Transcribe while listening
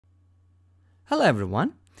Hello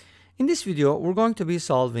everyone. In this video we're going to be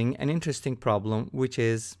solving an interesting problem which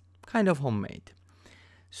is kind of homemade.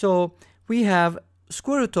 So we have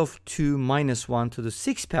square root of 2 minus 1 to the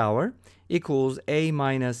 6th power equals a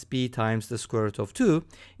minus b times the square root of 2.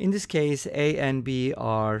 In this case a and b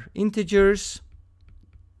are integers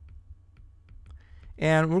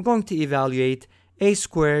and we're going to evaluate a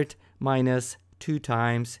squared minus 2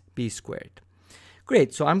 times b squared.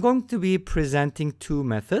 Great, so I'm going to be presenting two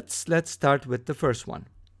methods. Let's start with the first one.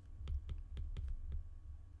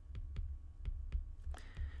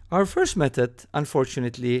 Our first method,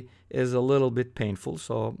 unfortunately, is a little bit painful,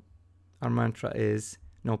 so our mantra is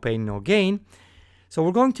no pain, no gain. So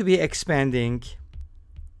we're going to be expanding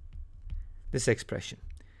this expression.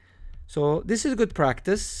 So this is good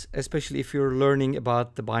practice, especially if you're learning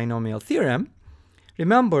about the binomial theorem.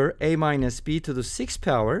 Remember, a minus b to the 6th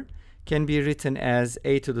power can be written as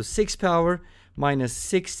a to the 6th power minus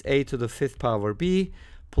 6a to the 5th power b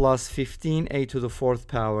plus 15a to the 4th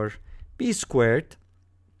power b squared,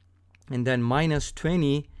 and then minus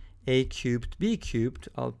 20a cubed b cubed.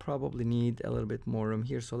 I'll probably need a little bit more room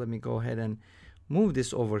here, so let me go ahead and move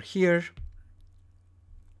this over here.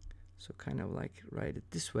 So kind of like write it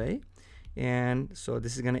this way. And so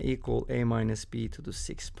this is going to equal a minus b to the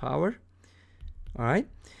 6th power. All right.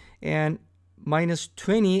 And minus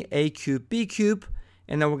 20 a cubed b cubed,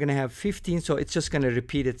 and then we're going to have 15, so it's just going to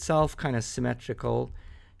repeat itself, kind of symmetrical,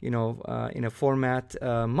 in a format,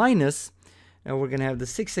 minus, and we're going to have the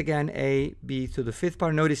 6 again, a b to the 5th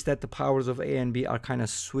power. Notice that the powers of a and b are kind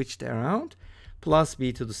of switched around, plus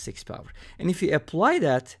b to the 6th power. And if you apply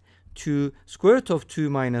that to square root of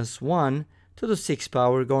 2 minus 1 to the 6th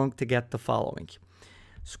power, we're going to get the following.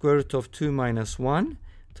 Square root of 2 minus 1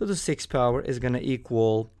 to the 6th power is going to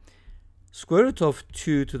equal square root of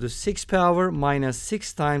 2 to the 6th power minus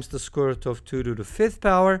 6 times the square root of 2 to the 5th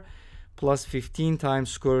power plus 15 times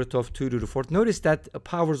square root of 2 to the 4th. Notice that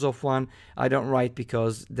powers of 1 I don't write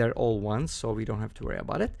because they're all ones, so we don't have to worry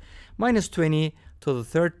about it. Minus 20 to the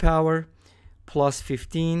 3rd power plus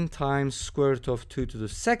 15 times square root of 2 to the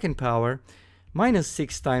 2nd power minus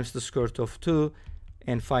 6 times the square root of 2,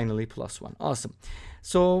 and finally plus 1. Awesome.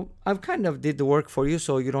 So I've kind of did the work for you,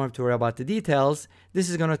 so you don't have to worry about the details. This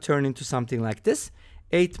is going to turn into something like this.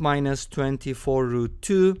 8 minus 24 root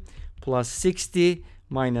 2 plus 60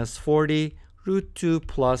 minus 40 root 2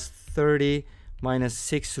 plus 30 minus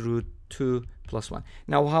 6 root 2 plus 1.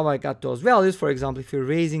 Now how I got those values, for example, if you're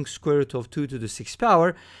raising square root of 2 to the 6th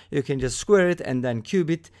power, you can just square it and then cube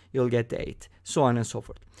it, you'll get the 8, so on and so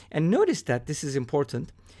forth. And notice that this is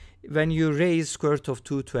important. When you raise square root of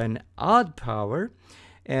 2 to an odd power,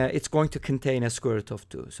 it's going to contain a square root of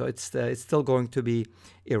 2. So it's still going to be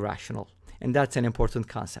irrational. And that's an important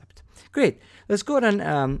concept. Great. Let's go ahead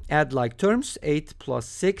and add like terms. 8 plus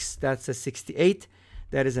 6, that's a 68.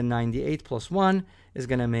 That is a 98 plus 1 is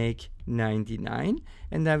going to make 99.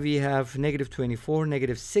 And then we have negative 24,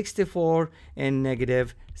 negative 64, and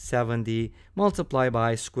negative 70 multiplied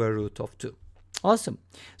by square root of 2. Awesome.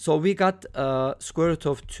 So we got square root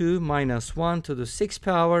of 2 minus 1 to the 6th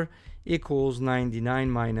power equals 99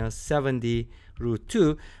 minus 70 root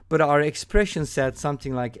 2. But our expression said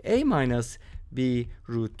something like a minus b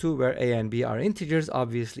root 2, where a and b are integers.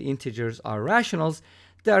 Obviously, integers are rationals.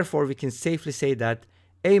 Therefore, we can safely say that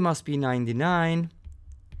a must be 99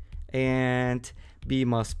 and b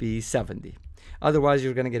must be 70. Otherwise,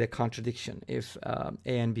 you're going to get a contradiction. If a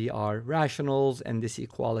and b are rationals and this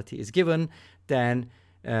equality is given, then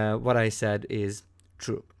what I said is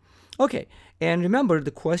true. Okay, and remember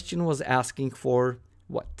the question was asking for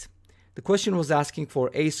what? The question was asking for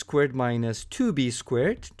a squared minus 2b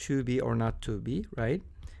squared, 2b or not 2b, right?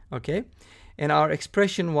 Okay, and our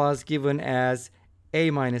expression was given as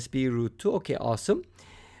a minus b root 2. Okay, awesome.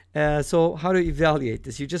 So how do you evaluate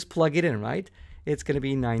this? You just plug it in, right? It's going to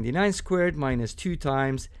be 99 squared minus 2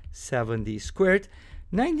 times 70 squared.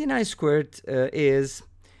 99 squared is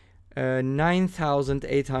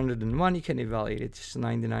 9,801. You can evaluate it. Just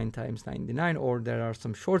 99 times 99, or there are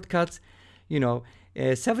some shortcuts.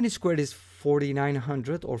 70 squared is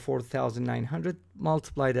 4,900 or 4,900.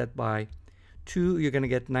 Multiply that by 2, you're going to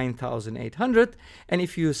get 9,800. And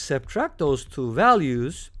if you subtract those two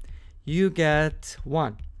values, you get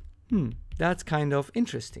 1. That's kind of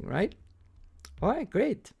interesting, right? All right,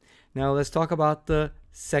 great. Now let's talk about the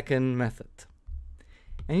second method.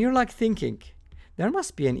 And you're like thinking, there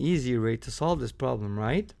must be an easier way to solve this problem,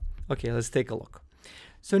 right? Okay, let's take a look.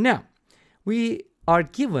 So now we are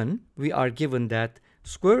given that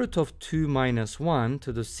square root of 2 minus 1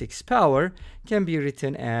 to the 6th power can be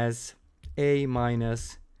written as a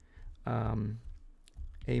minus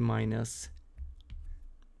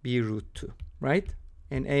b root 2. right?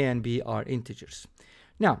 And a and b are integers.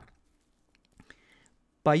 Now,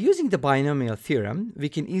 by using the binomial theorem, we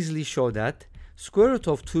can easily show that square root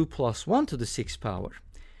of 2 plus 1 to the 6th power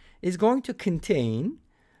is going to contain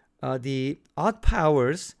the odd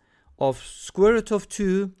powers of square root of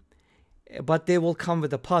 2, but they will come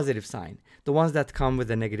with a positive sign. The ones that come with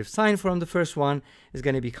a negative sign from the first one is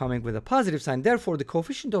going to be coming with a positive sign. Therefore, the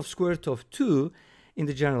coefficient of square root of 2 in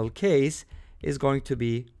the general case is going to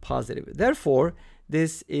be positive. Therefore,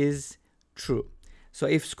 this is true. So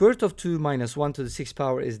if square root of 2 minus 1 to the 6th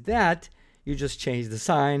power is that, you just change the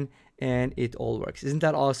sign and it all works. Isn't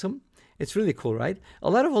that awesome? It's really cool, right? A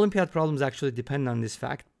lot of Olympiad problems actually depend on this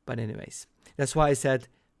fact. But anyways, that's why I said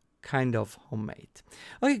kind of homemade.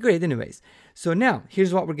 Okay, great. Anyways, so now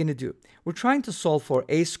here's what we're going to do. We're trying to solve for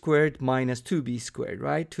a squared minus 2b squared,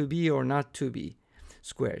 right? 2b or not 2b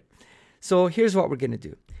squared. So here's what we're going to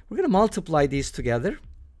do. We're going to multiply these together.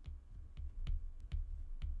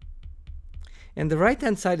 And the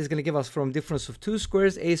right-hand side is going to give us from difference of 2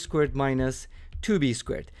 squares, a squared minus 2b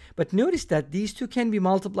squared. But notice that these two can be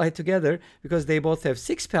multiplied together because they both have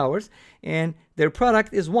 6 powers and their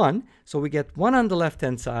product is 1. So we get 1 on the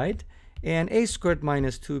left-hand side and a squared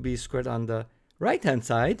minus 2b squared on the right-hand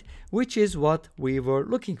side, which is what we were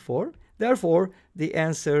looking for. Therefore, the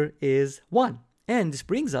answer is 1. And this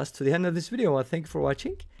brings us to the end of this video. Thank you for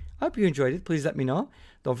watching. I hope you enjoyed it. Please let me know.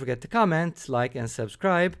 Don't forget to comment, like, and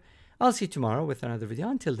subscribe. I'll see you tomorrow with another video.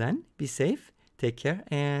 Until then, be safe, take care,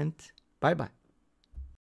 and bye-bye.